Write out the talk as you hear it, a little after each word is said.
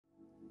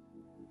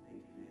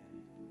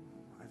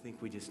think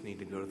we just need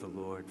to go to the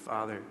Lord.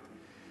 Father,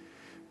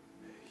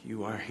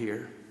 you are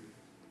here.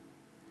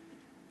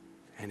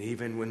 And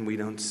even when we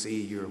don't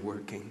see you're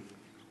working,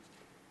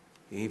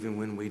 even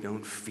when we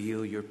don't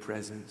feel your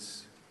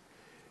presence,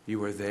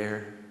 you are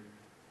there,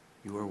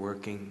 you are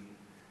working,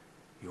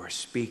 you are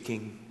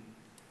speaking,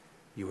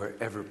 you are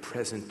ever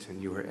present,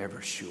 and you are ever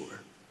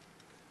sure.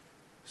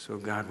 So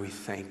God, we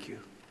thank you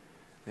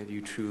that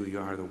you truly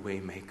are the way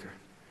maker.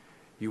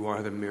 You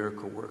are the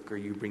miracle worker.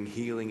 You bring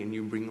healing and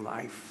you bring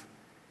life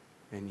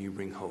and you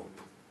bring hope.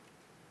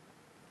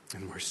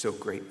 And we're so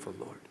grateful,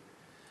 Lord.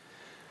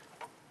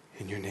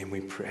 In your name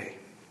we pray.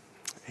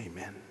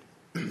 Amen.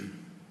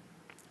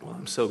 Well,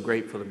 I'm so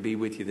grateful to be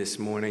with you this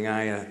morning.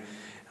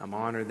 I'm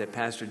honored that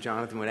Pastor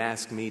Jonathan would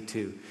ask me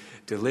to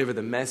deliver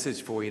the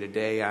message for you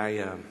today.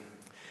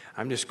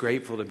 I'm just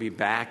grateful to be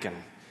back,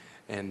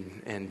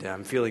 and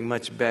I'm feeling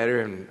much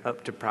better and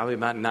up to probably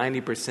about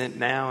 90%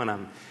 now, and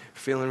I'm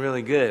feeling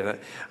really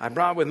good. I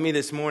brought with me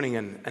this morning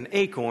an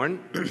acorn,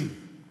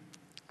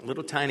 a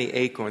little tiny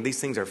acorn. These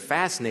things are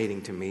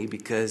fascinating to me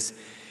because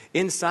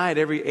inside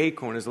every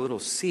acorn is a little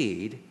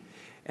seed,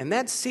 and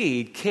that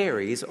seed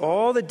carries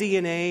all the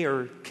DNA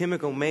or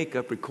chemical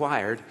makeup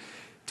required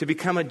to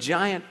become a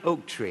giant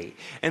oak tree.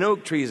 And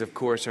oak trees, of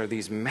course, are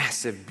these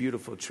massive,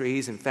 beautiful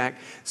trees. In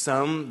fact,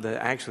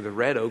 the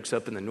red oaks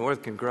up in the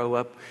north can grow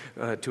up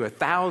to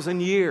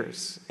 1,000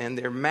 years, and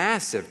they're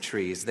massive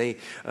trees.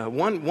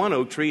 One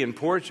oak tree in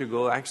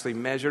Portugal actually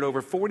measured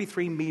over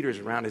 43 meters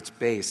around its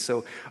base.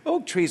 So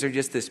oak trees are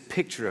just this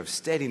picture of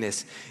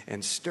steadiness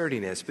and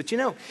sturdiness. But you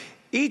know,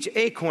 each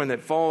acorn that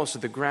falls to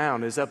the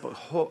ground is up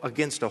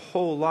against a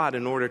whole lot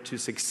in order to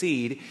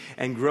succeed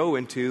and grow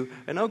into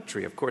an oak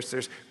tree. Of course,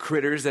 there's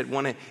critters that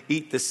want to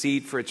eat the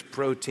seed for its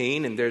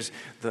protein, and there's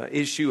the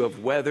issue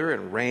of weather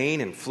and rain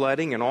and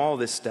flooding and all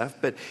this stuff.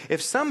 But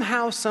if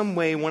somehow, some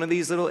way, one of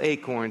these little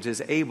acorns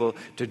is able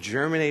to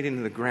germinate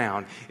into the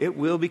ground, it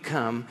will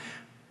become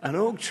an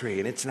oak tree.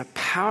 And it's a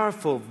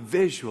powerful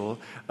visual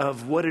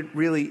of what it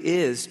really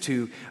is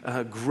to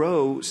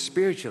grow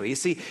spiritually. You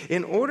see,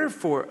 in order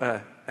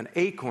for an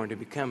acorn to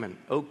become an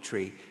oak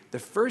tree, the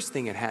first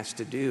thing it has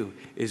to do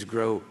is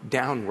grow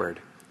downward,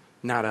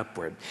 not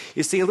upward.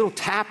 You see, a little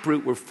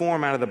taproot will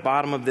form out of the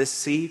bottom of this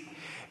seed,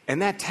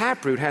 and that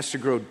taproot has to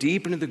grow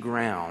deep into the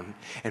ground.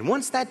 And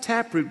once that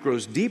taproot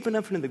grows deep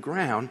enough into the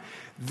ground,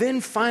 then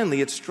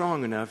finally it's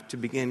strong enough to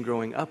begin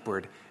growing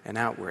upward and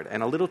outward.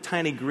 And a little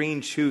tiny green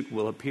shoot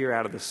will appear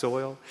out of the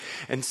soil.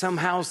 And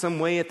somehow, some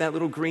way, if that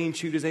little green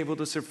shoot is able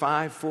to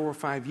survive 4 or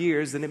 5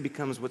 years, then it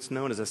becomes what's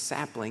known as a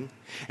sapling.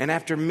 And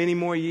after many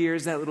more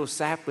years, that little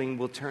sapling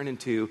will turn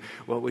into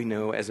what we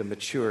know as a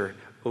mature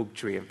oak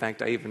tree. In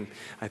fact, I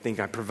think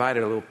I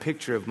provided a little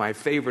picture of my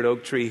favorite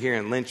oak tree here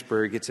in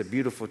Lynchburg. It's a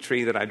beautiful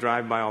tree that I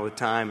drive by all the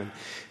time. And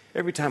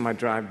every time I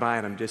drive by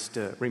it, I'm just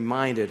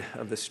reminded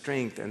of the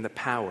strength and the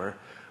power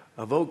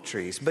of oak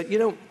trees. But you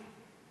know,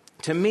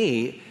 to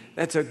me,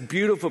 that's a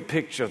beautiful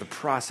picture of the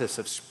process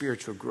of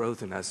spiritual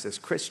growth in us as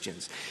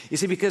Christians. You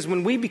see, because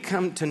when we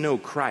become to know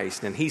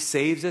Christ and He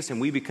saves us and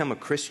we become a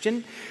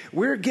Christian,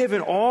 we're given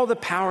all the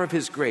power of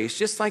His grace,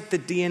 just like the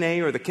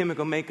DNA or the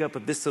chemical makeup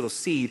of this little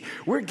seed.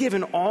 We're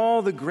given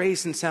all the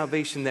grace and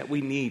salvation that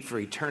we need for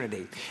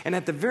eternity. And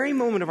at the very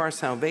moment of our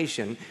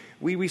salvation,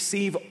 we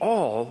receive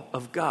all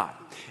of God.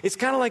 It's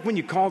kind of like when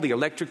you call the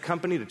electric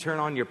company to turn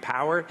on your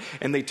power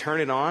and they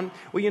turn it on.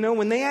 Well, you know,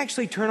 when they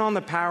actually turn on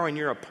the power in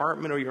your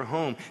apartment or your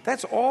home,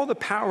 that's all the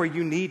power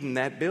you need in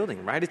that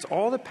building, right? It's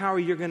all the power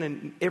you're going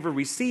to ever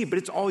receive, but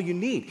it's all you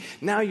need.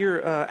 Now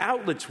your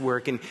outlets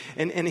work,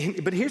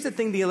 but here's the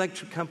thing the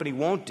electric company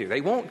won't do.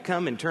 They won't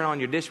come and turn on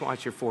your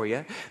dishwasher for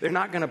you. They're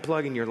not going to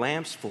plug in your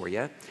lamps for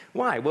you.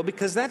 Why? Well,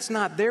 because that's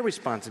not their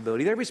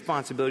responsibility. Their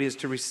responsibility is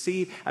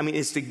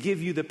to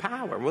give you the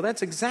power. Well,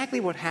 that's exactly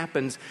what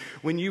happens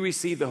when you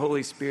receive the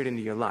Holy Spirit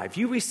into your life.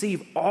 You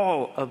receive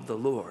all of the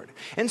Lord.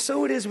 And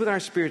so it is with our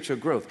spiritual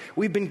growth.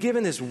 We've been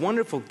given this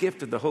wonderful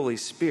gift of the Holy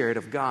Spirit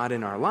of God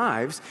in our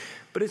lives,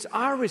 but it's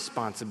our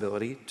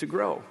responsibility to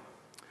grow.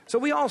 So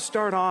we all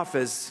start off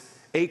as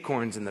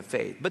acorns in the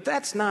faith, but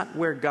that's not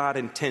where God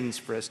intends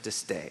for us to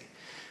stay.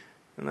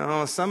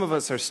 No, some of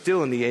us are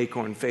still in the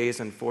acorn phase,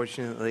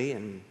 unfortunately,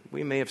 and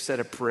we may have said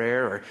a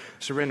prayer or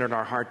surrendered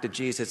our heart to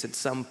Jesus at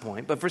some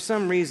point, but for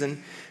some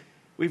reason,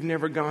 we've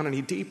never gone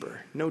any deeper.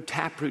 No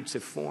taproots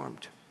have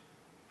formed.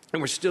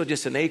 And we're still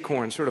just an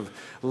acorn sort of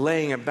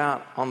laying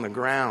about on the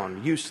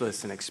ground,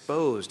 useless and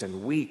exposed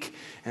and weak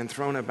and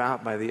thrown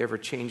about by the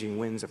ever-changing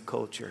winds of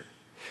culture.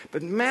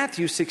 But in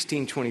Matthew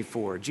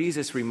 16:24,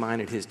 Jesus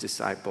reminded His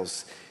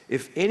disciples,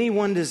 "If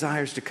anyone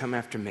desires to come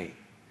after me,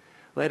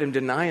 let him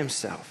deny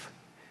himself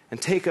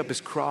and take up his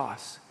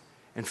cross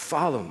and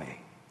follow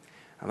me."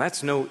 Now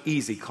that's no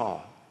easy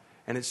call.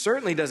 And it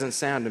certainly doesn't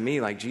sound to me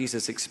like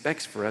Jesus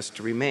expects for us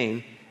to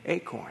remain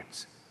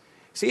acorns.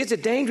 See, it's a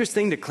dangerous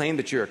thing to claim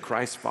that you're a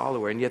Christ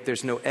follower, and yet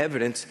there's no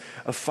evidence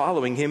of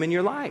following Him in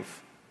your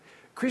life.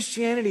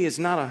 Christianity is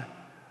not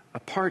a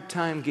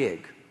part-time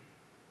gig.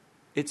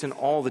 It's an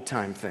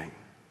all-the-time thing.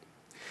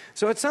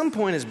 So at some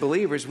point as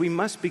believers, we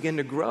must begin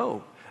to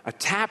grow A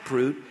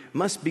taproot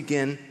must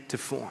begin to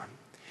form.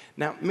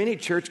 Now, many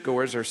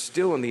churchgoers are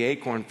still in the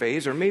acorn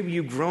phase, or maybe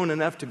you've grown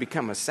enough to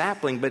become a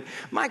sapling, but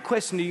my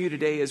question to you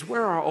today is,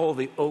 where are all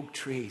the oak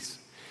trees?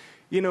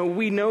 You know,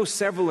 we know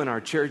several in our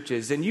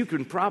churches, and you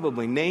can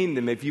probably name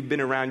them if you've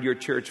been around your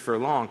church for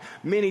long.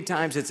 Many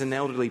times it's an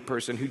elderly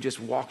person who just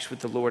walks with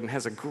the Lord and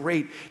has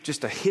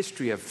just a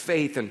history of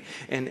faith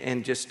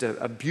and just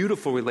a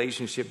beautiful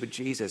relationship with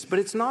Jesus. But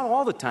it's not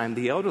all the time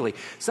the elderly.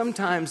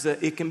 Sometimes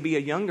it can be a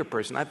younger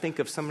person. I think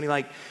of somebody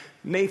like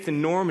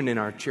Nathan Norman in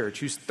our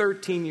church, who's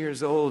 13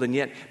 years old, and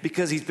yet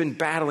because he's been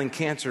battling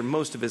cancer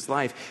most of his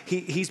life,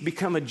 he's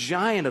become a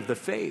giant of the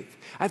faith.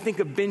 I think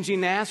of Benji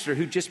Nasser,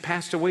 who just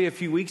passed away a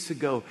few weeks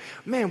ago.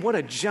 Man, what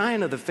a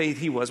giant of the faith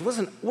he was.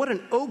 What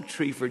an oak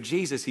tree for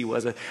Jesus he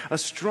was, a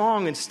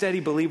strong and steady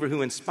believer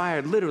who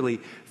inspired literally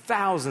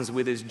thousands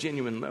with his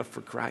genuine love for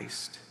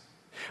Christ.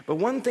 But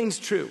one thing's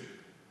true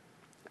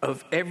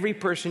of every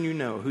person you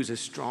know who's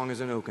as strong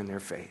as an oak in their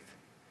faith.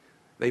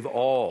 They've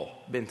all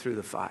been through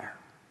the fire.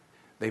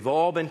 They've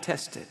all been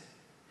tested.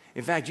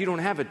 In fact, you don't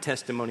have a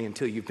testimony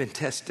until you've been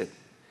tested.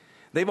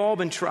 They've all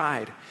been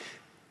tried,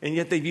 and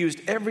yet they've used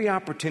every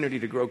opportunity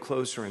to grow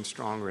closer and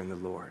stronger in the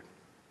Lord.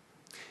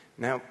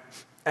 Now,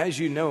 as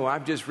you know,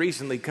 I've just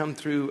recently come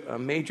through a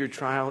major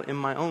trial in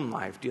my own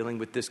life dealing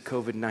with this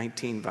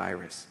COVID-19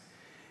 virus.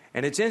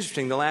 And it's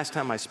interesting, the last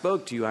time I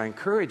spoke to you, I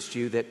encouraged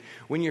you that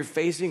when you're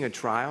facing a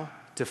trial,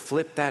 to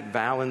flip that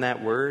vowel in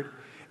that word,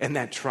 and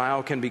that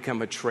trial can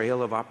become a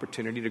trail of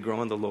opportunity to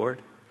grow in the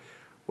Lord.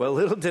 Well,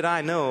 little did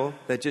I know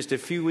that just a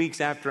few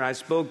weeks after I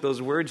spoke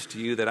those words to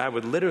you, that I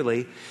would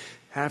literally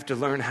have to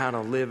learn how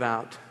to live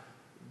out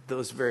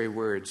those very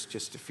words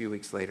just a few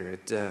weeks later.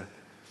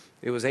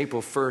 It was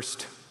April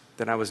 1st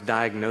that I was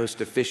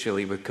diagnosed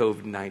officially with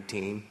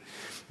COVID-19,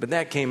 but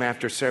that came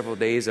after several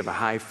days of a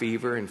high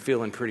fever and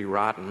feeling pretty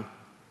rotten.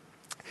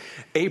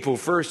 April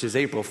 1st is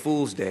April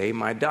Fool's Day.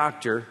 My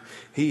doctor,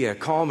 he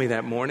called me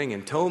that morning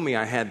and told me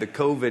I had the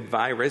COVID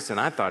virus, and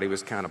I thought he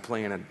was kind of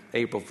playing an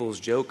April Fool's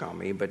joke on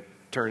me, but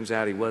turns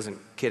out he wasn't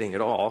kidding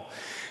at all.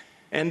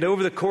 And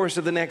over the course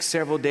of the next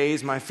several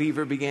days, my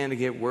fever began to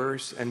get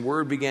worse, and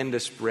word began to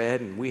spread,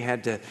 and we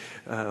had to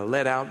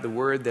let out the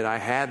word that I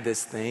had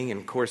this thing. And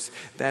of course,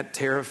 that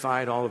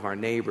terrified all of our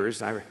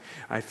neighbors.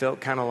 I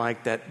felt kind of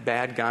like that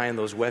bad guy in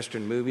those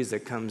Western movies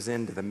that comes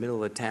into the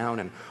middle of town,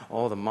 and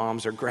all the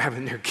moms are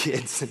grabbing their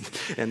kids,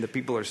 and the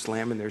people are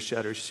slamming their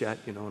shutters shut,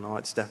 and all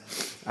that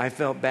stuff. I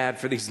felt bad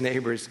for these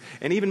neighbors,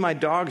 and even my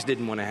dogs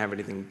didn't want to have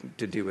anything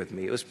to do with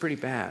me. It was pretty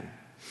bad.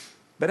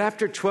 But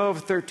after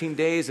 12, 13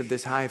 days of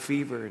this high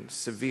fever and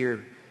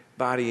severe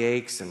body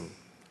aches and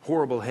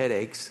horrible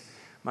headaches,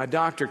 my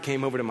doctor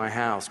came over to my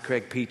house,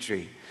 Craig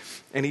Petrie,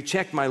 and he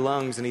checked my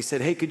lungs and he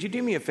said, "Hey, could you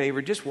do me a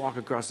favor? Just walk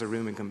across the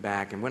room and come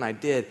back." And when I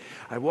did,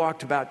 I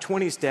walked about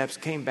 20 steps,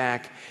 came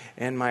back,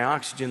 and my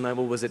oxygen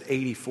level was at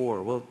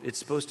 84. Well, it's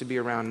supposed to be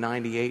around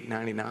 98,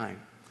 99.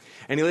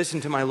 And he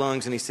listened to my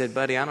lungs and he said,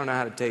 "Buddy, I don't know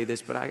how to tell you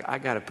this, but I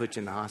got to put you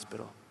in the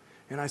hospital."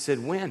 And I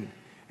said, "When?"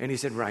 And he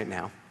said, "Right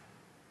now."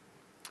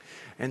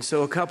 And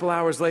so a couple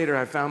hours later,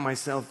 I found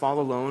myself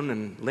all alone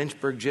in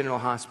Lynchburg General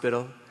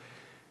Hospital.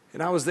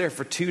 And I was there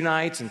for 2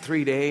 nights and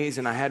 3 days,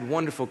 and I had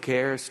wonderful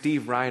care.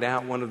 Steve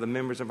Rideout, one of the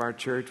members of our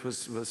church,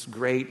 was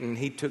great, and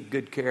he took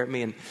good care of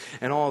me,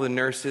 and all the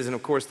nurses. And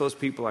of course, those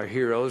people are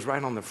heroes,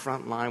 right on the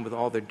front line with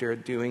all they're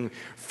doing,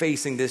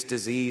 facing this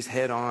disease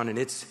head on. And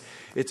it's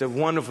a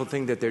wonderful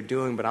thing that they're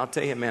doing. But I'll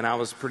tell you, man, I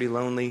was pretty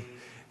lonely,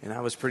 and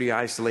I was pretty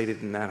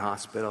isolated in that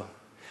hospital.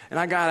 And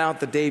I got out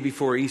the day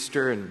before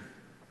Easter and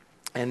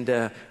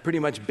pretty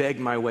much begged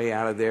my way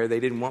out of there. They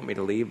didn't want me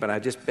to leave, but I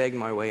just begged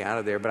my way out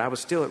of there. But I was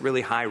still at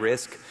really high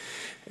risk.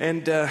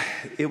 And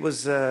it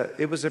was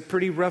a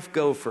pretty rough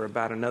go for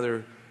about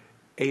another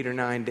 8 or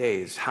 9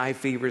 days. High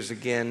fevers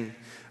again,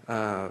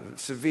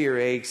 severe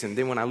aches. And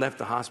then when I left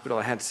the hospital,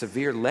 I had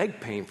severe leg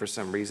pain for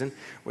some reason.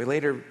 We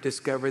later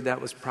discovered that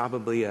was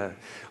probably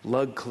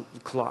blood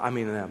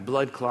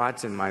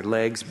clots in my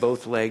legs,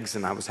 both legs.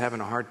 And I was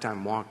having a hard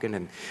time walking.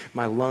 And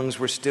my lungs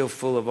were still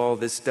full of all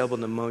this double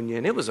pneumonia.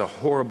 And it was a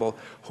horrible,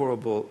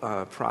 horrible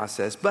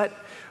process. But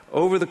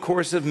over the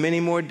course of many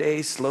more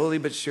days, slowly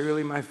but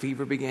surely, my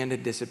fever began to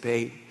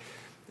dissipate.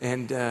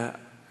 And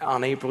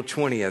on April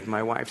 20th,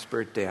 my wife's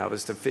birthday, I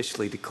was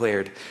officially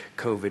declared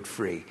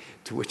COVID-free,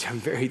 to which I'm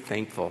very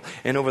thankful.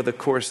 And over the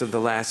course of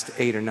the last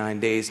 8 or 9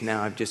 days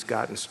now, I've just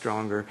gotten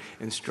stronger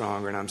and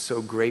stronger, and I'm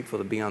so grateful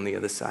to be on the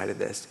other side of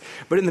this.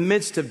 But in the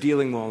midst of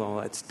dealing with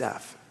all that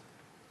stuff,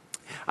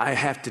 I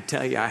have to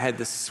tell you, I had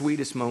the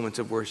sweetest moments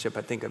of worship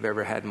I think I've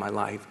ever had in my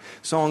life.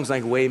 Songs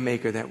like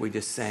Waymaker that we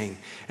just sang,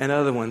 and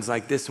other ones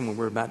like this one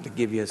we're about to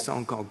give you, a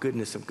song called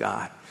Goodness of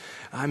God.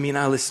 I mean,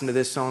 I listened to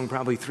this song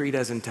probably 3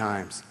 dozen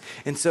times.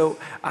 And so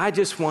I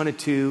just wanted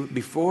to,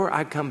 before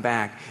I come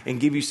back and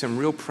give you some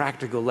real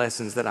practical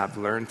lessons that I've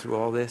learned through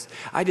all this,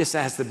 I just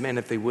asked the men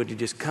if they would to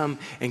just come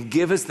and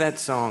give us that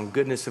song,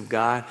 Goodness of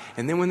God.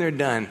 And then when they're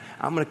done,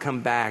 I'm going to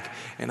come back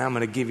and I'm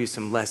going to give you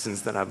some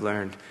lessons that I've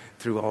learned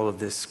through all of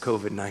this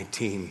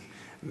COVID-19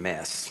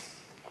 mess.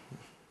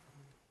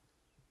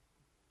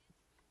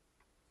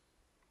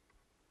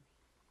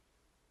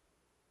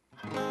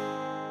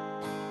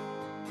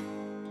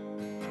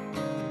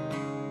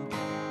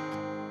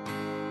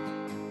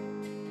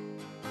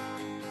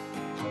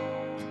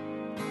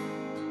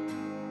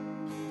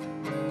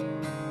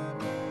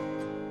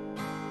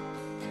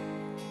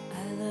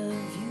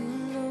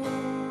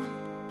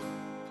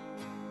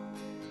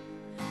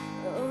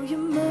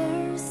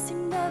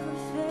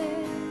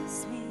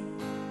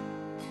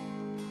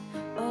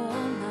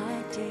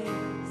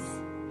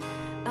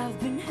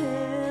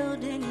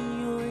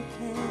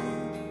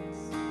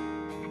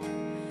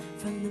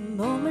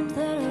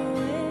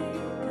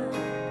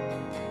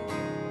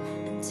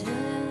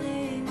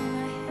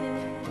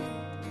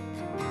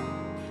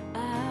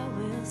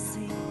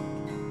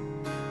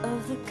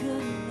 the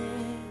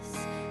goodness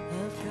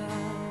of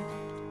God.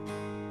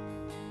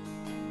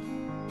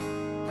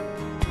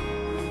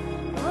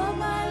 All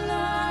my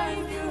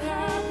life you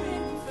have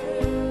been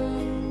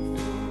faithful.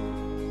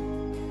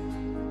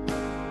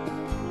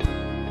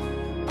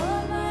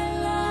 All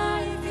my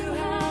life you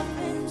have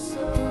been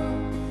so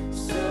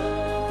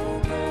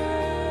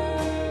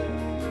good.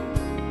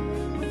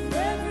 With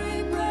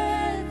every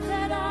breath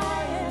that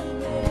I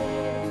am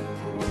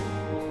able,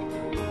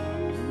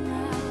 and I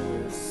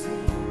will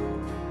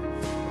sing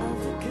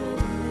of the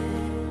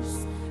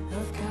goodness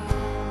of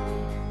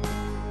God.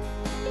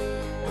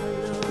 I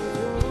love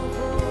your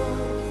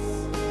voice.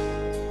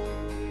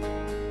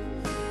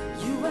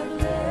 You have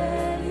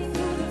led me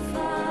through the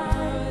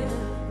fire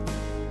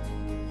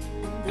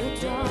and the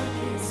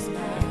darkest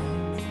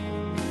night.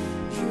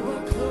 You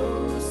are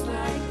close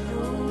like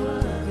no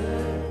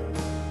other.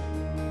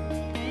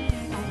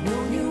 I've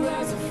known you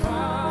as a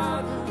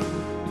father.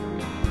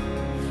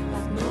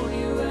 I've known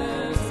you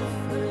as a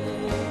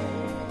friend.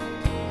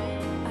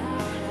 I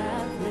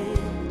have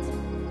lived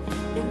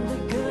in the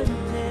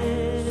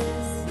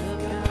goodness of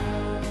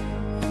God.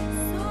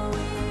 So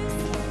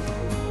easy.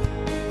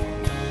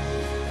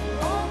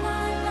 All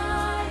my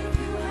life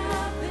you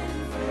have been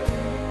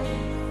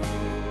faithful.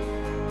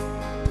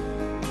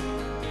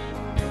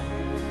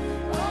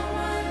 All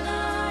my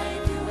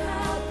life you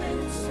have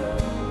been so good.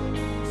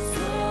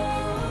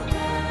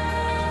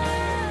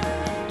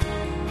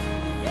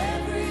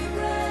 Every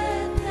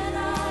breath that I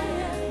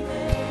am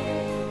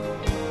able,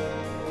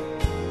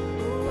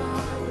 oh, I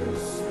will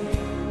sing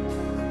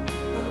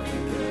of the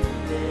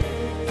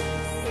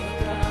goodness of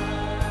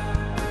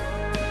God.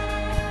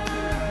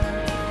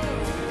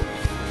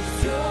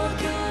 'Cause your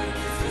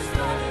goodness is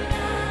running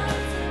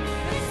after me.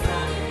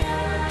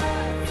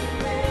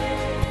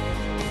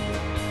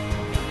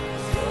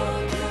 Your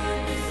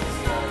goodness is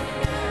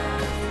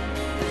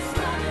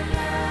running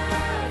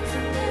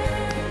after me.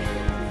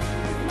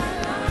 With my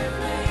life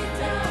laid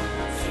down,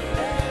 I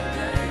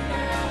surrender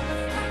now.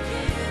 I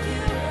give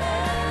you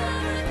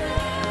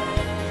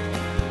everything.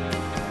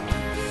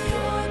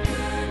 Your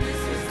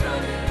goodness is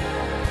running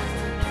after me.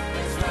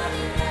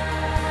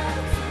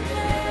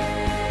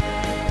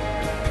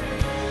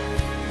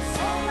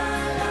 All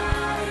my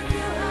life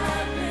you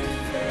have been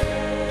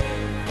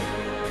faithful.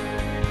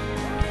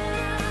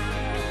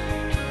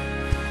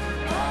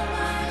 All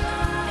my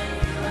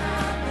life you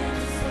have been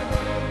so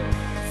good.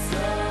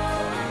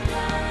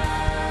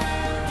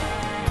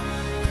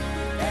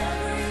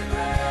 Every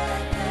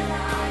breath that I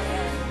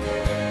am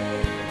able,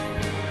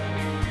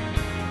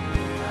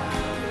 I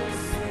will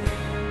sing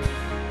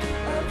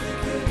of the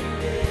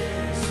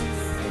goodness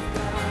of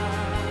God.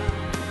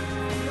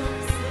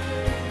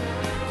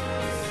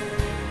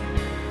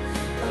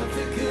 Of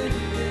the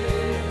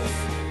goodness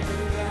of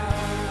God.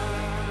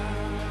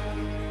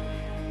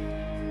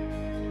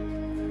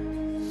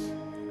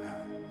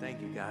 Thank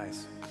you,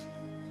 guys.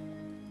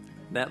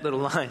 That little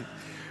line,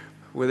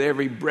 with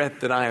every breath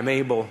that I am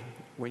able,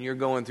 when you're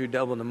going through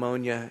double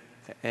pneumonia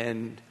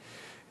and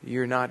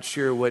you're not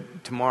sure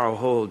what tomorrow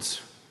holds,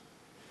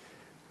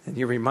 and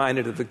you're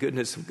reminded of the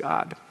goodness of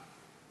God.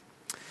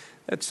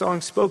 That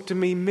song spoke to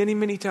me many,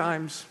 many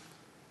times.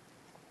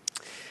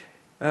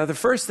 The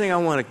first thing I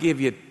want to give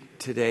you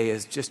today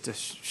is just a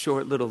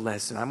short little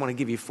lesson. I want to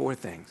give you 4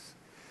 things.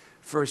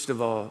 First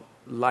of all,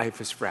 life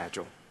is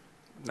fragile.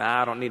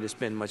 Now, I don't need to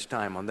spend much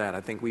time on that.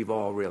 I think we've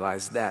all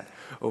realized that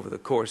over the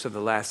course of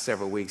the last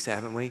several weeks,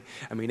 haven't we?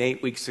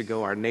 8 weeks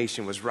ago, our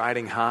nation was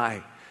riding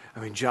high.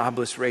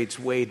 Jobless rates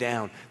way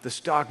down, the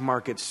stock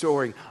market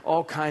soaring,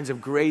 all kinds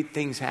of great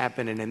things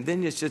happening. And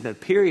then just in a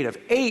period of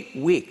 8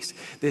 weeks,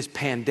 this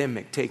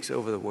pandemic takes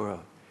over the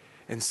world.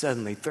 And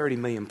suddenly 30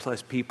 million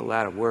plus people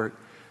out of work,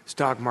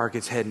 stock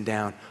market's heading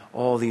down,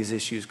 all these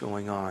issues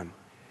going on.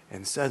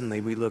 And suddenly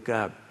we look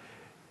up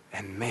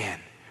and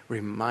man,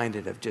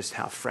 reminded of just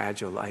how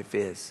fragile life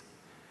is.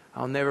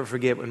 I'll never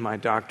forget when my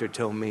doctor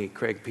told me,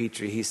 Craig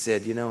Petrie, he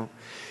said,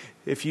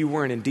 if you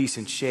weren't in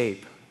decent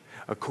shape,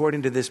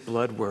 according to this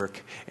blood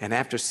work, and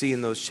after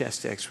seeing those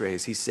chest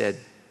x-rays, he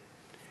said,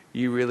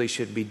 you really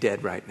should be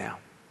dead right now.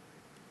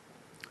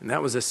 And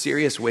that was a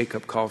serious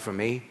wake-up call for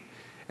me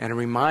and a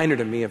reminder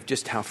to me of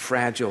just how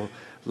fragile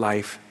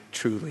life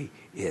truly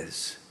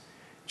is.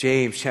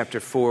 James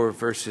chapter 4,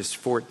 verses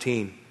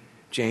 14,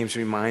 James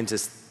reminds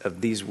us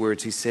of these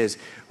words. He says,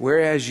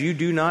 whereas you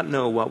do not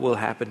know what will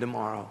happen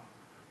tomorrow,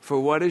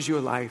 for what is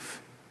your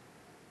life?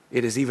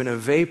 It is even a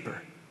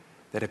vapor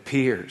that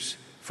appears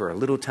for a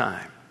little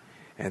time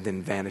and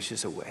then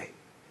vanishes away.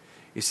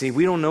 You see,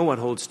 we don't know what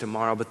holds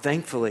tomorrow, but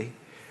thankfully,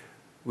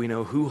 we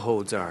know who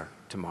holds our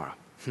tomorrow.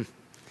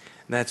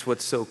 That's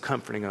what's so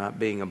comforting about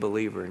being a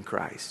believer in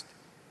Christ.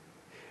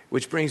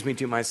 Which brings me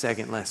to my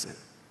second lesson.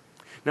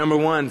 Number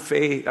 1,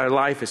 faith, our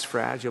life is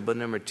fragile, but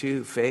number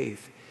 2,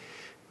 faith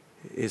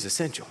is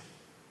essential.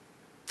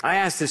 I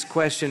asked this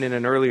question in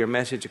an earlier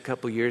message a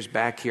couple years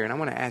back here, and I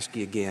want to ask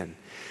you again.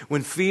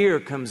 When fear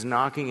comes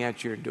knocking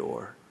at your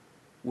door,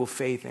 will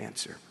faith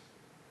answer?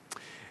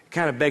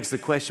 Kind of begs the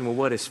question, well,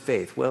 what is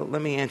faith? Well,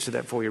 let me answer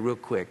that for you real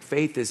quick.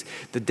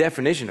 The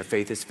definition of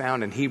faith is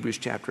found in Hebrews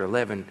chapter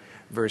 11,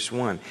 verse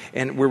 1.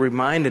 And we're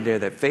reminded there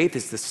that faith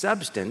is the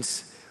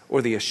substance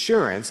or the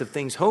assurance of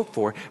things hoped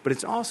for, but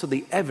it's also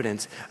the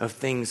evidence of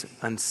things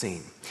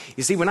unseen.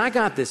 You see, when I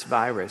got this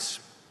virus,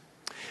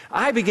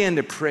 I began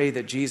to pray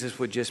that Jesus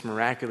would just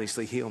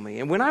miraculously heal me.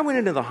 And when I went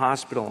into the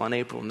hospital on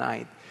April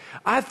 9th,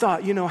 I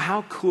thought,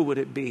 how cool would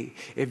it be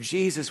if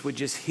Jesus would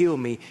just heal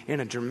me in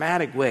a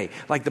dramatic way,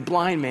 like the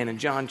blind man in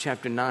John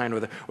chapter 9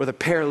 or the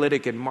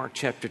paralytic in Mark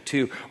chapter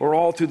 2 or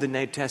all through the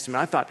New Testament.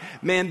 I thought,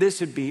 man, this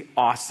would be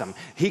awesome.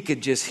 He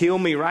could just heal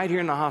me right here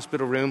in the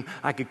hospital room.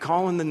 I could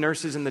call in the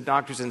nurses and the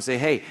doctors and say,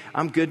 hey,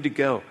 I'm good to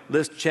go.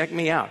 Let's check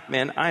me out.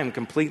 Man, I am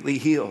completely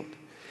healed.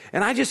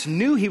 And I just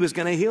knew he was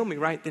going to heal me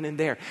right then and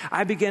there.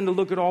 I began to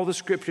look at all the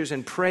scriptures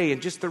and pray in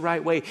just the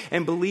right way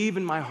and believe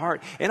in my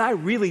heart. And I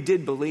really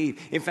did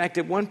believe. In fact,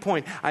 at one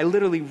point, I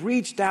literally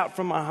reached out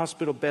from my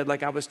hospital bed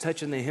like I was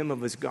touching the hem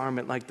of his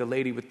garment, like the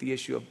lady with the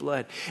issue of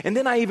blood. And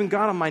then I even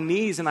got on my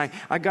knees and I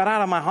got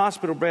out of my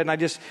hospital bed and I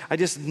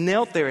just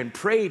knelt there and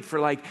prayed for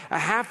like a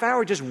half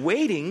hour, just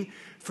waiting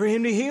for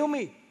him to heal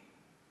me.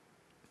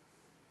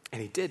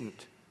 And he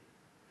didn't.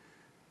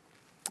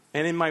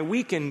 And in my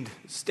weakened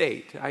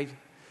state,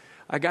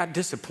 I got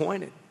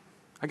disappointed.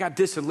 I got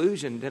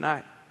disillusioned, and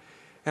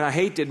I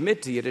hate to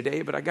admit to you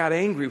today, but I got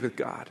angry with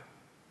God.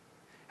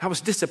 I was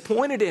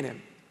disappointed in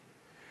him.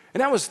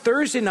 And that was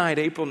Thursday night,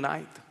 April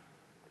 9th.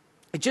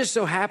 It just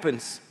so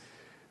happens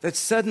that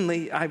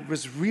suddenly I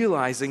was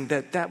realizing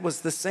that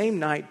was the same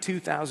night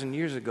 2,000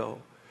 years ago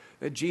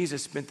that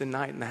Jesus spent the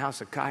night in the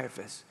house of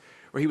Caiaphas,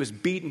 where he was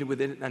beaten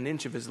within an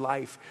inch of his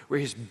life,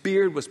 where his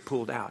beard was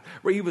pulled out,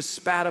 where he was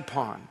spat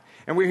upon,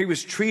 and where he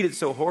was treated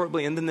so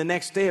horribly. And then the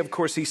next day, of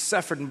course, he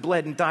suffered and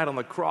bled and died on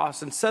the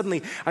cross. And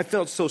suddenly I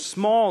felt so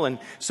small and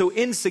so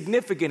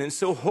insignificant and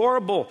so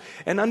horrible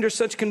and under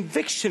such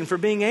conviction for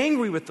being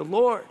angry with the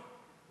Lord.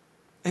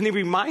 And he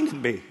reminded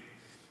me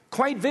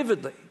quite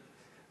vividly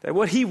that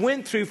what he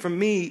went through for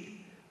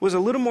me was a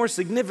little more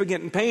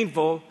significant and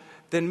painful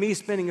than me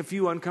spending a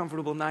few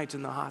uncomfortable nights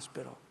in the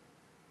hospital.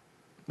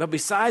 But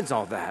besides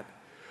all that,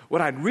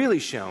 what I'd really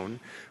shown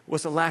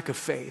was a lack of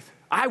faith.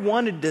 I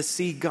wanted to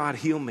see God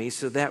heal me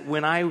so that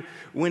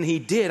when he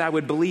did, I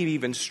would believe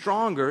even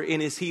stronger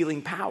in his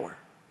healing power.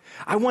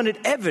 I wanted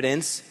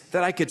evidence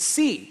that I could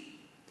see.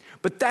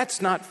 But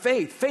that's not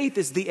faith. Faith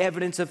is the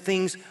evidence of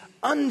things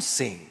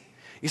unseen.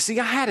 You see,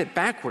 I had it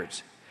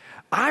backwards.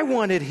 I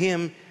wanted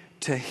him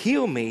to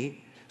heal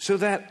me so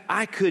that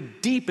I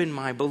could deepen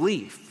my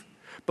belief.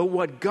 But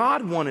what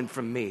God wanted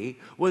from me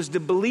was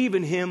to believe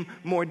in him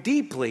more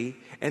deeply,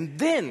 and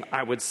then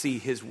I would see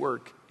his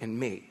work in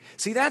me.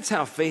 See, that's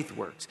how faith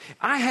works.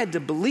 I had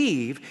to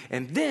believe,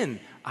 and then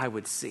I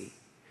would see.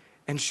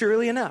 And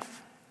surely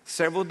enough,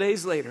 several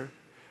days later,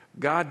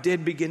 God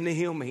did begin to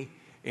heal me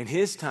in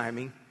his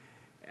timing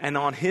and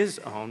on his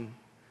own,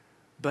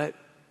 but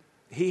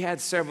he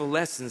had several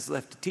lessons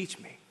left to teach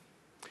me.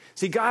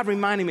 See, God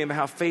reminded me of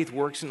how faith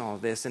works in all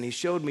of this, and he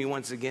showed me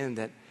once again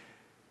that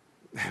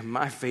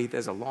my faith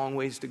has a long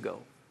ways to go.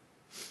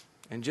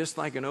 And just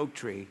like an oak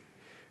tree,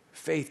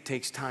 faith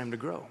takes time to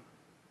grow.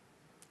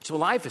 So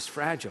life is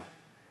fragile,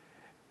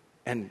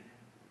 and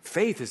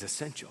faith is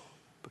essential.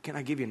 But can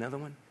I give you another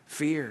one?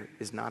 Fear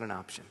is not an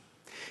option.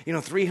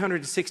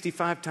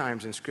 365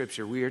 times in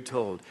Scripture we are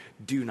told,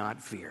 do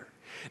not fear.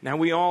 Now,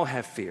 we all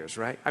have fears,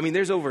 right? I mean,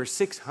 there's over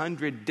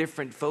 600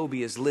 different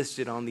phobias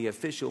listed on the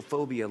official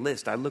phobia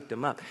list. I looked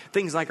them up.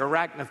 Things like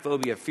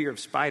arachnophobia, fear of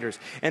spiders.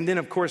 And then,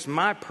 of course,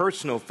 my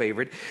personal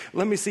favorite,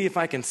 let me see if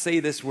I can say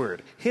this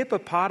word,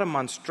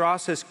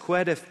 hippopotamonstrossus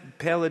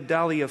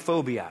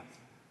quadripedaliophobia.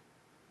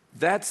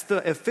 That's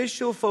the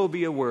official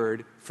phobia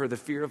word for the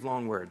fear of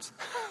long words.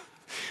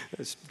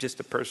 It's just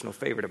a personal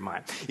favorite of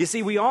mine. You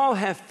see, we all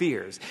have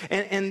fears.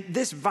 And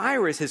this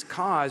virus has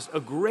caused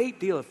a great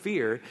deal of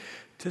fear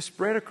to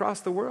spread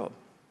across the world.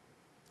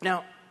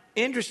 Now,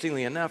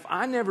 interestingly enough,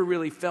 I never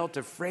really felt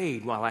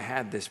afraid while I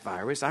had this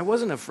virus. I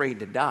wasn't afraid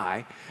to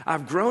die.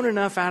 I've grown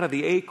enough out of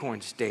the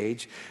Acorns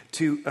stage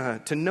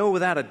to know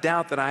without a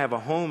doubt that I have a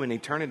home in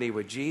eternity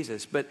with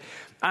Jesus. But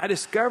I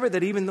discovered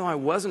that even though I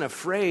wasn't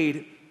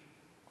afraid,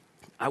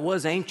 I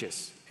was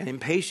anxious and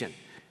impatient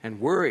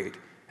and worried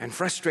and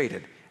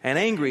frustrated and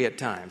angry at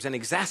times and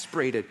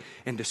exasperated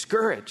and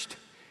discouraged.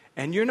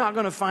 And you're not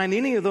going to find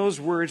any of those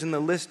words in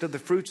the list of the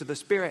fruits of the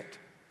Spirit.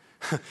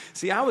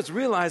 See, I was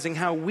realizing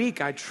how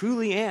weak I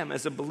truly am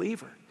as a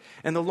believer.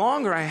 And the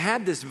longer I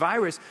had this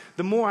virus,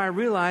 the more I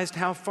realized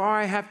how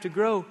far I have to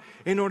grow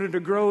in order to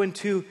grow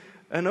into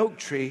an oak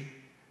tree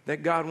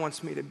that God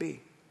wants me to be.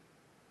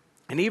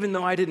 And even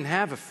though I didn't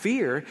have a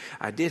fear,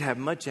 I did have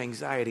much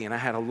anxiety and I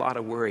had a lot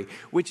of worry,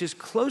 which is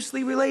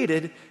closely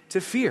related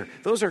to fear.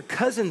 Those are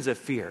cousins of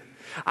fear.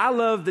 I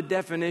love the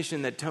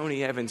definition that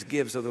Tony Evans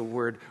gives of the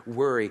word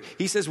worry.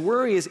 He says,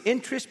 worry is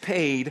interest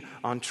paid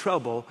on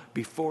trouble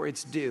before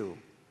it's due.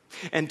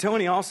 And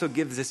Tony also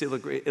gives this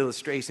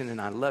illustration, and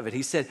I love it.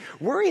 He said,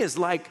 worry is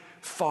like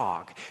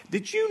fog.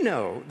 Did you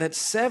know that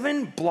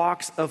 7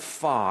 blocks of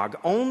fog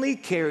only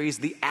carries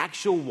the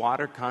actual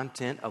water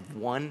content of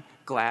 1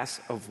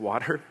 glass of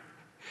water?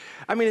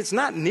 I mean, it's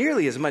not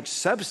nearly as much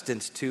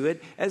substance to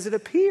it as it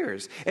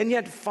appears. And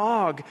yet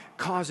fog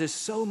causes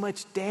so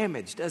much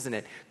damage, doesn't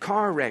it?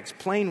 Car wrecks,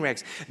 plane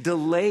wrecks,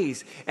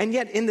 delays. And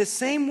yet in the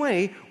same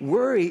way,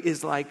 worry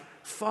is like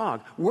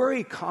fog.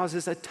 Worry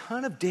causes a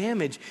ton of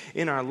damage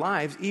in our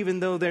lives, even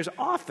though there's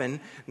often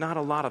not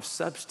a lot of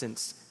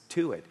substance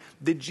to it.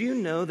 Did you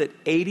know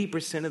that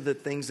 80% of the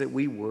things that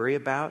we worry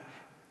about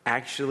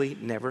actually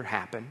never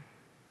happen?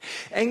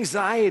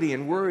 Anxiety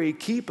and worry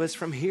keep us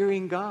from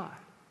hearing God.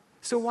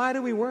 So why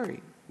do we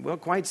worry? Well,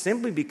 quite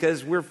simply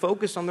because we're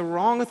focused on the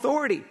wrong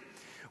authority.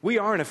 We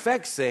are, in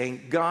effect,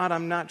 saying, God,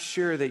 I'm not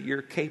sure that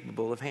you're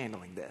capable of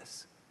handling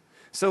this.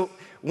 So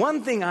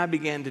one thing I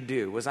began to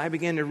do was I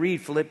began to read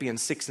Philippians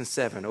 6 and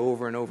 7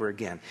 over and over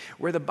again,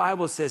 where the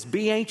Bible says,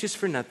 be anxious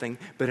for nothing,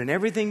 but in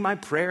everything by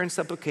prayer and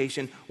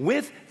supplication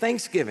with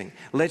thanksgiving,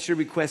 let your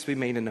requests be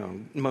made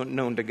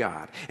known to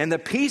God. And the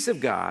peace of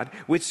God,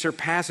 which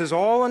surpasses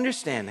all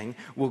understanding,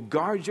 will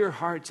guard your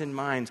hearts and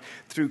minds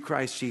through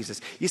Christ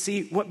Jesus. You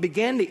see, what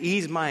began to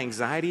ease my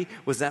anxiety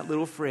was that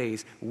little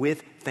phrase,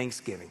 with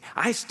thanksgiving.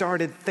 I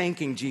started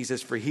thanking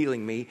Jesus for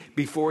healing me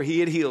before he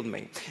had healed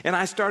me. And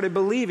I started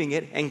believing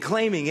it and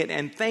claiming it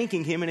and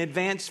thanking him in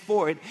advance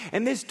for it.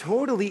 And this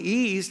totally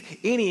eased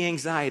any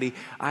anxiety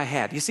I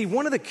had. You see,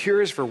 one of the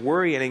cures for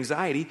worry and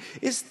anxiety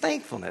is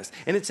thankfulness.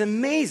 And it's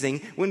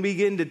amazing when we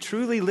begin to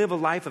truly live a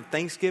life of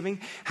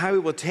thanksgiving, how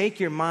it will take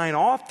your mind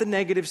off the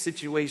negative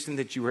situation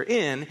that you are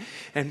in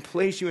and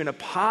place you in a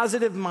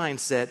positive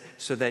mindset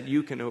so that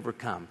you can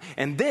overcome.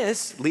 And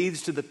this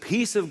leads to the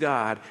peace of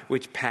God,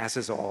 which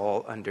passes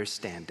all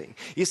understanding.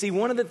 You see,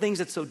 one of the things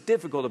that's so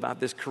difficult about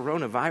this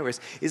coronavirus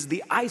is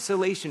the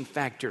isolation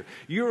factor.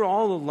 You're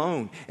all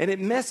alone, and it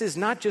messes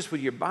not just with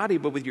your body,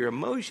 but with your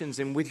emotions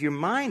and with your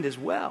mind as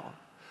well.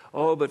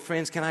 Oh, but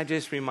friends, can I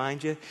just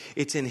remind you,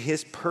 it's in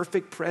his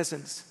perfect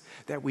presence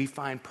that we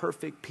find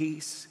perfect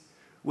peace,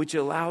 which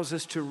allows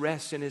us to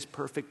rest in his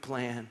perfect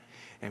plan.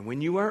 And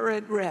when you are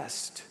at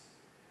rest,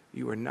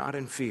 you are not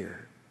in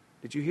fear.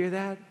 Did you hear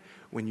that?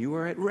 When you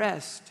are at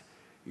rest,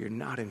 you're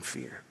not in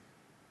fear.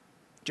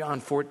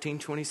 John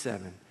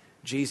 14:27,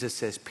 Jesus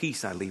says,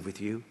 peace I leave with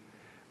you,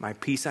 my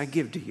peace I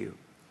give to you.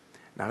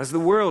 Not as the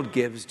world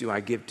gives do I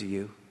give to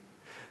you.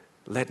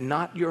 Let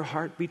not your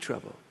heart be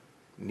troubled,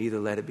 neither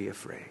let it be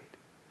afraid.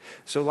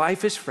 So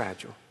life is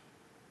fragile.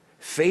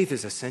 Faith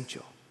is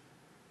essential.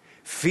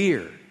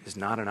 Fear is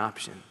not an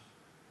option.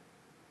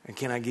 And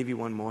can I give you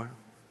one more?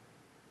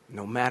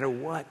 No matter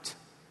what,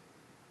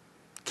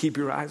 keep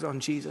your eyes on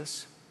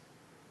Jesus.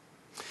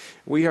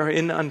 We are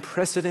in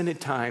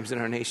unprecedented times in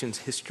our nation's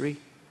history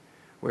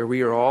where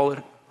we are all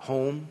at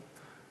home.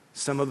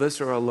 Some of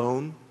us are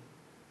alone,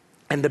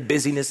 and the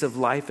busyness of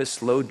life has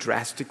slowed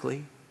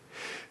drastically.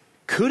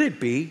 Could it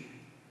be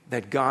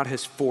that God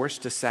has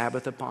forced a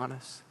Sabbath upon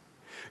us?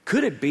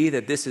 Could it be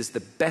that this is the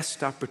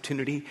best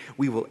opportunity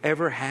we will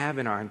ever have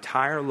in our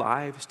entire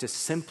lives to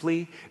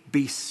simply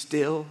be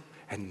still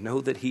and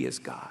know that he is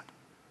God?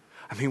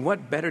 I mean,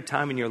 what better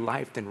time in your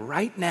life than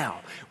right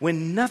now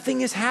when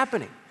nothing is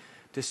happening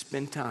to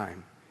spend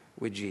time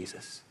with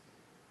Jesus?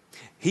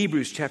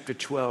 Hebrews chapter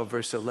 12,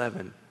 verse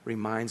 11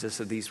 reminds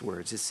us of these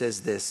words. It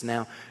says this,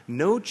 now,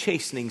 no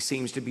chastening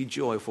seems to be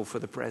joyful for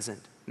the present.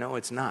 No,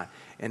 it's not.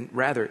 And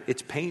rather,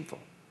 it's painful.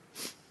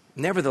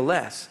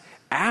 Nevertheless,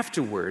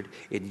 afterward,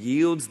 it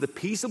yields the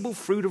peaceable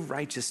fruit of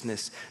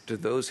righteousness to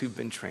those who've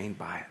been trained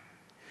by it.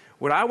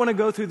 Would I want to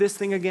go through this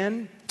thing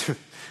again?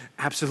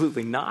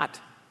 Absolutely not.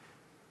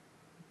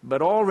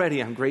 But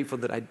already I'm grateful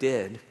that I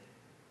did,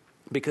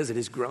 because it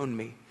has grown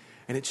me.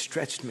 And it's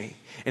stretched me,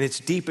 and it's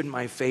deepened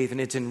my faith,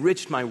 and it's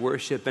enriched my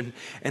worship. And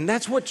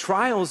that's what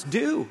trials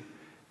do.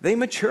 They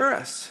mature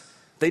us.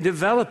 They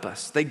develop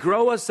us. They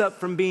grow us up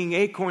from being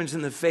acorns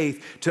in the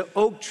faith to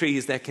oak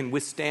trees that can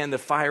withstand the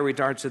fiery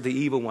darts of the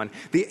evil one,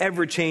 the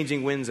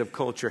ever-changing winds of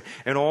culture,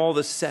 and all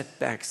the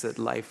setbacks that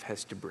life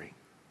has to bring.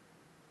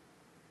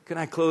 Can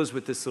I close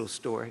with this little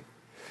story?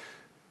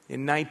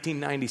 In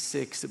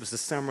 1996, it was the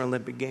Summer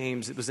Olympic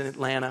Games. It was in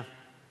Atlanta.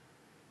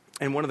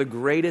 And one of the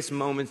greatest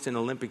moments in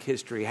Olympic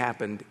history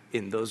happened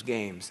in those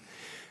games.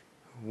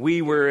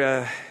 We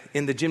were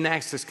in the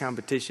gymnastics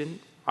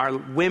competition. Our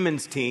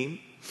women's team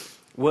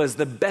was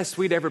the best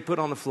we'd ever put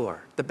on the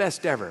floor, the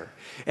best ever.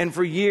 And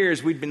for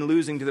years, we'd been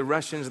losing to the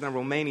Russians and the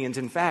Romanians.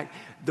 In fact,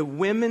 the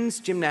women's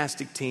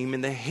gymnastic team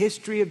in the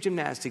history of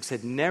gymnastics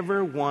had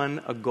never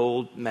won a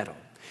gold medal.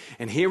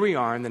 And here we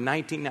are in the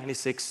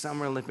 1996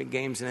 Summer Olympic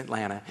Games in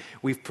Atlanta.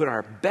 We've put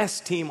our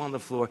best team on the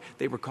floor.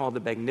 They were called the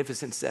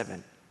Magnificent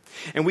Seven.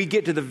 And we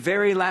get to the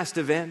very last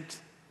event,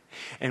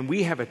 and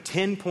we have a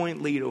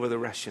 10-point lead over the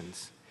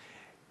Russians.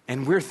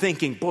 And we're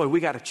thinking, boy,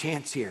 we got a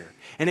chance here.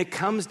 And it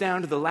comes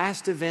down to the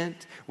last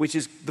event, which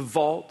is the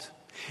vault.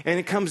 And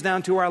it comes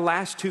down to our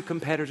last two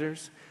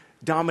competitors,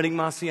 Dominique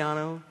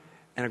Marciano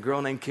and a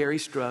girl named Carrie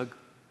Strug.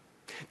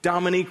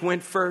 Dominique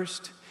went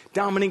first.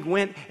 Dominique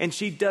went, and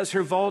she does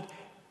her vault,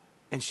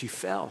 and she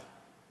fell.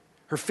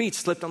 Her feet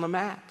slipped on the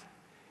mat.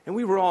 And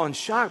we were all in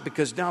shock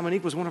because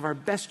Dominique was one of our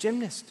best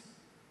gymnasts.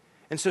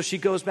 And so she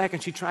goes back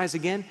and she tries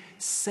again.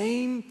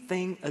 Same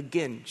thing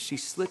again. She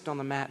slipped on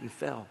the mat and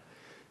fell.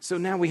 So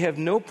now we have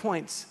no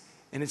points,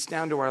 and it's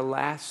down to our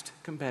last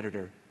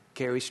competitor,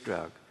 Carrie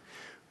Strug.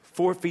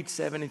 4 feet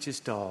 7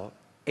 inches tall,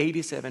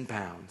 87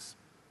 pounds.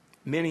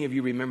 Many of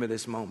you remember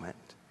this moment.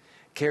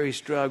 Carrie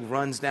Strug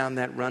runs down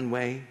that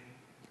runway.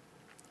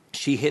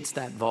 She hits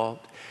that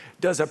vault,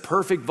 does a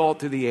perfect vault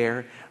through the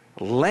air,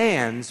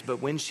 lands,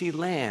 but when she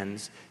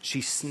lands,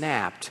 she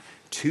snapped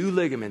 2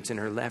 ligaments in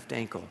her left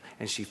ankle,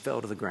 and she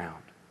fell to the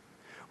ground.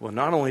 Well,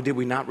 not only did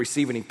we not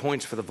receive any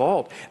points for the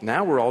vault,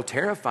 now we're all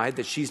terrified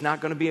that she's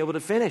not going to be able to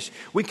finish.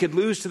 We could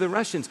lose to the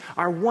Russians.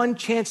 Our one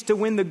chance to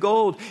win the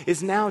gold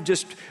is now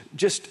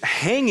just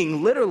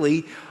hanging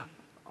literally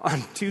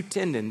on 2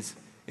 tendons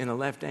in a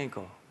left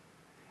ankle.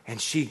 And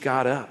she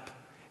got up.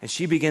 And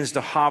she begins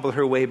to hobble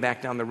her way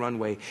back down the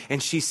runway.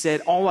 And she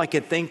said, all I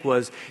could think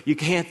was, you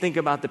can't think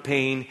about the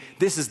pain.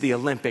 This is the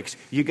Olympics.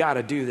 You got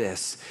to do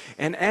this.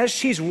 And as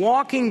she's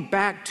walking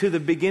back to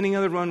the beginning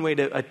of the runway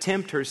to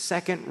attempt her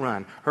second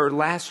run, her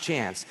last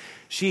chance,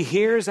 she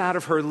hears out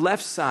of her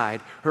left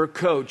side her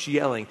coach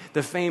yelling,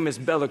 the famous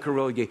Bella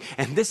Karolyi.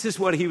 And this is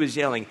what he was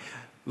yelling.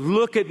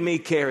 Look at me,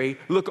 Carrie.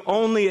 Look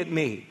only at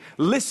me.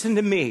 Listen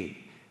to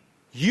me.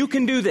 You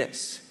can do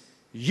this.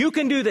 You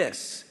can do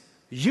this.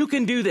 You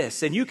can do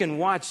this. And you can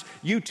watch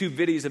YouTube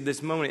videos of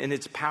this moment, and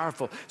it's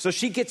powerful. So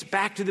she gets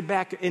back to the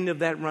back end of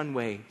that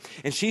runway,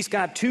 and she's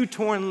got 2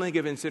 torn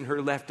ligaments in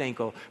her left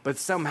ankle, but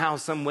somehow,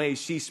 some way,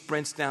 she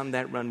sprints down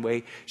that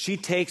runway. She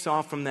takes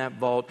off from that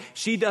vault.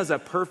 She does a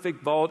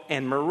perfect vault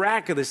and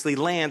miraculously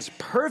lands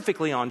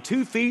perfectly on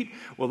 2 feet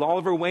with all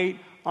of her weight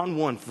on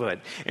 1 foot.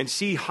 And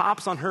she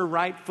hops on her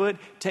right foot,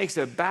 takes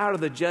a bow to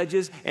the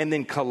judges, and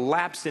then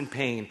collapsed in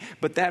pain.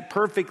 But that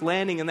perfect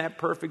landing and that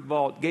perfect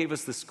vault gave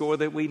us the score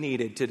that we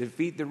needed to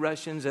defeat the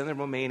Russians and the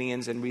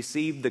Romanians and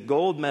receive the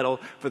gold medal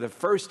for the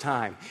first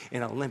time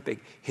in Olympic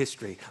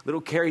history.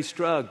 Little Carrie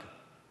Strug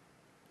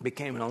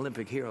became an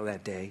Olympic hero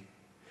that day.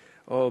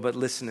 Oh, but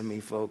listen to me,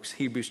 folks.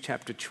 Hebrews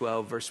chapter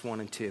 12, verse 1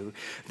 and 2.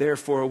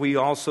 Therefore, we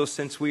also,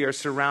 since we are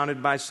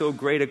surrounded by so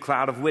great a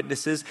cloud of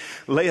witnesses,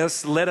 let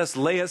us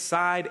lay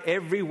aside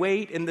every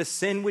weight and the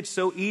sin which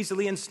so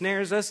easily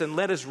ensnares us, and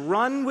let us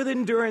run with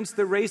endurance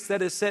the race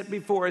that is set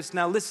before us.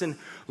 Now listen,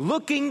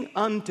 looking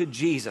unto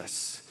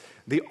Jesus,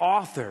 the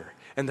author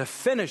and the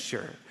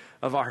finisher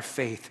of our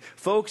faith.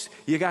 Folks,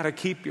 you got to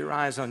keep your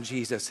eyes on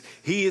Jesus.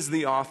 He is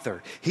the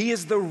author. He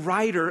is the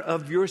writer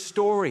of your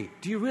story.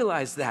 Do you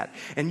realize that?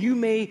 And you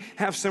may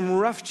have some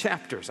rough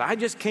chapters. I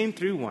just came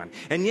through one.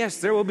 And yes,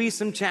 there will be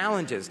some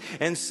challenges.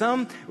 And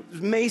some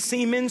may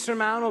seem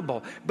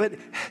insurmountable. But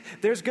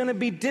there's going to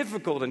be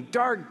difficult and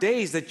dark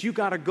days that you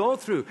got to go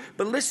through.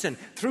 But listen,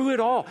 through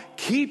it all,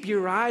 keep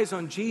your eyes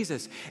on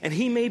Jesus. And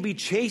he may be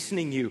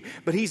chastening you,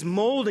 but he's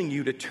molding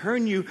you to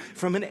turn you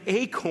from an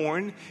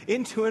acorn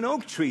into an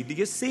oak tree. Do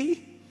you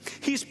see?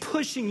 He's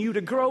pushing you to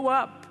grow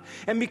up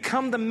and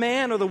become the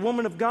man or the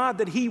woman of God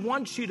that he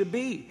wants you to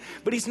be.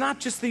 But he's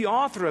not just the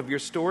author of your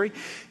story.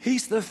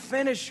 He's the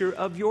finisher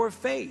of your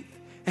faith.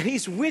 And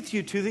he's with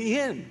you to the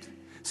end.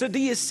 So do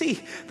you see?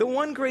 The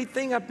one great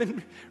thing I've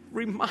been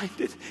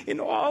reminded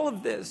in all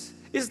of this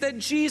is that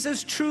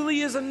Jesus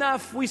truly is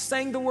enough. We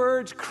sang the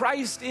words,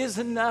 Christ is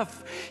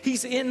enough.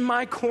 He's in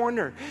my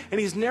corner, and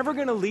he's never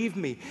going to leave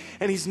me,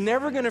 and he's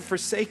never going to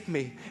forsake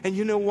me. And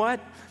you know what?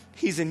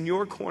 He's in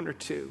your corner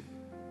too.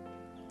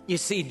 You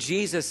see,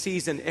 Jesus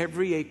sees in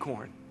every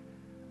acorn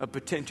a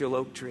potential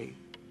oak tree,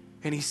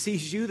 and he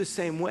sees you the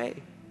same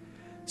way.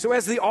 So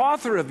as the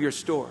author of your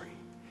story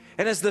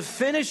and as the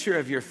finisher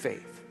of your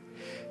faith,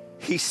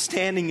 he's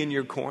standing in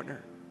your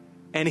corner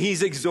and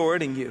he's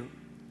exhorting you.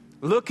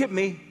 Look at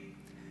me,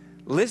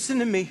 listen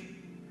to me,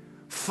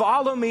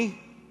 follow me,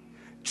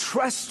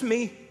 trust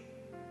me.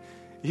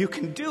 You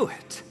can do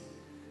it.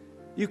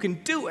 You can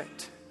do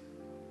it.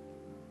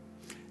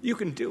 You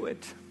can do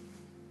it.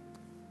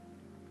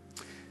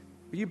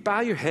 Will you bow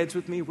your heads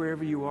with me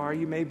wherever you are?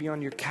 You may be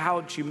on your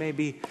couch. You may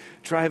be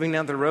driving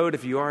down the road.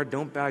 If you are,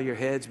 don't bow your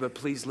heads, but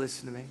please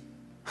listen to me.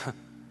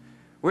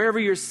 Wherever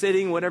you're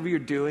sitting, whatever you're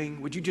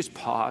doing, would you just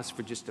pause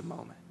for just a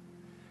moment?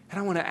 And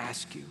I want to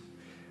ask you,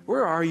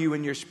 where are you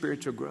in your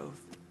spiritual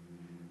growth?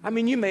 I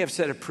mean, you may have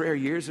said a prayer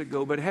years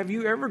ago, but have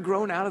you ever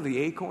grown out of the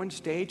acorn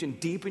stage and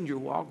deepened your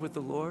walk with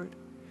the Lord?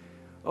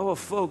 Oh,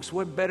 folks,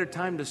 what better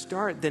time to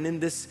start than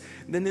in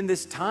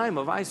this time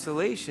of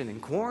isolation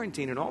and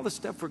quarantine and all the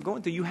stuff we're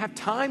going through? You have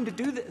time to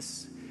do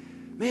this.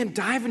 Man,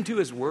 dive into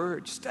his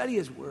word. Study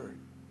his word.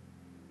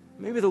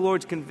 Maybe the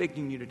Lord's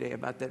convicting you today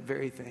about that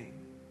very thing.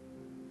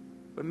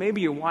 But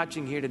maybe you're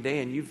watching here today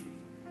and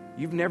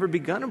you've never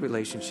begun a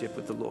relationship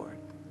with the Lord.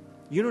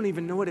 You don't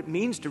even know what it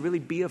means to really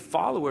be a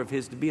follower of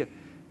his, to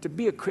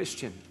be a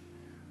Christian.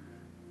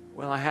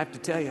 Well, I have to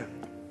tell you,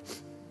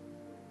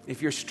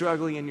 if you're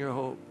struggling in your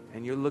hope,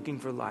 and you're looking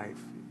for life,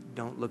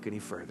 don't look any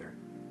further.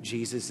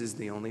 Jesus is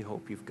the only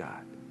hope you've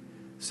got.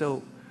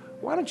 So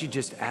why don't you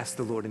just ask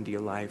the Lord into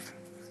your life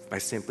by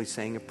simply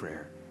saying a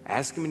prayer.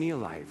 Ask him into your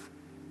life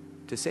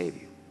to save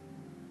you.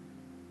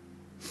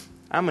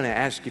 I'm going to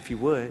ask, if you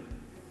would,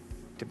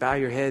 to bow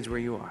your heads where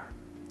you are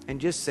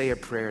and just say a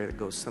prayer that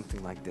goes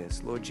something like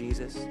this. Lord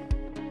Jesus.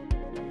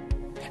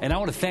 And I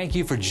want to thank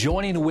you for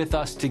joining with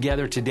us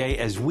together today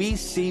as we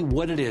see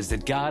what it is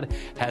that God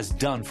has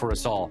done for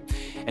us all.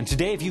 And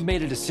today, if you've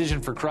made a decision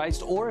for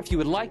Christ, or if you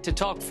would like to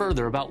talk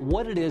further about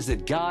what it is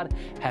that God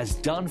has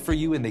done for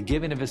you in the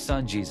giving of His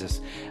Son, Jesus,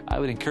 I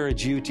would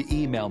encourage you to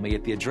email me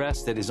at the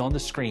address that is on the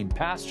screen,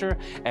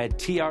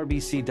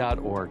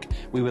 pastor@trbc.org.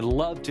 We would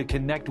love to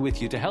connect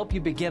with you to help you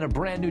begin a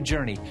brand new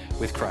journey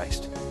with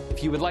Christ.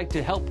 If you would like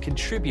to help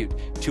contribute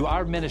to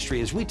our ministry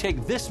as we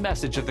take this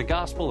message of the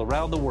gospel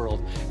around the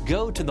world,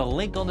 go to the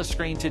link on the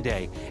screen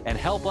today and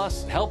help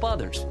us help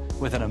others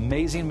with an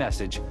amazing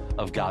message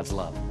of God's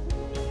love.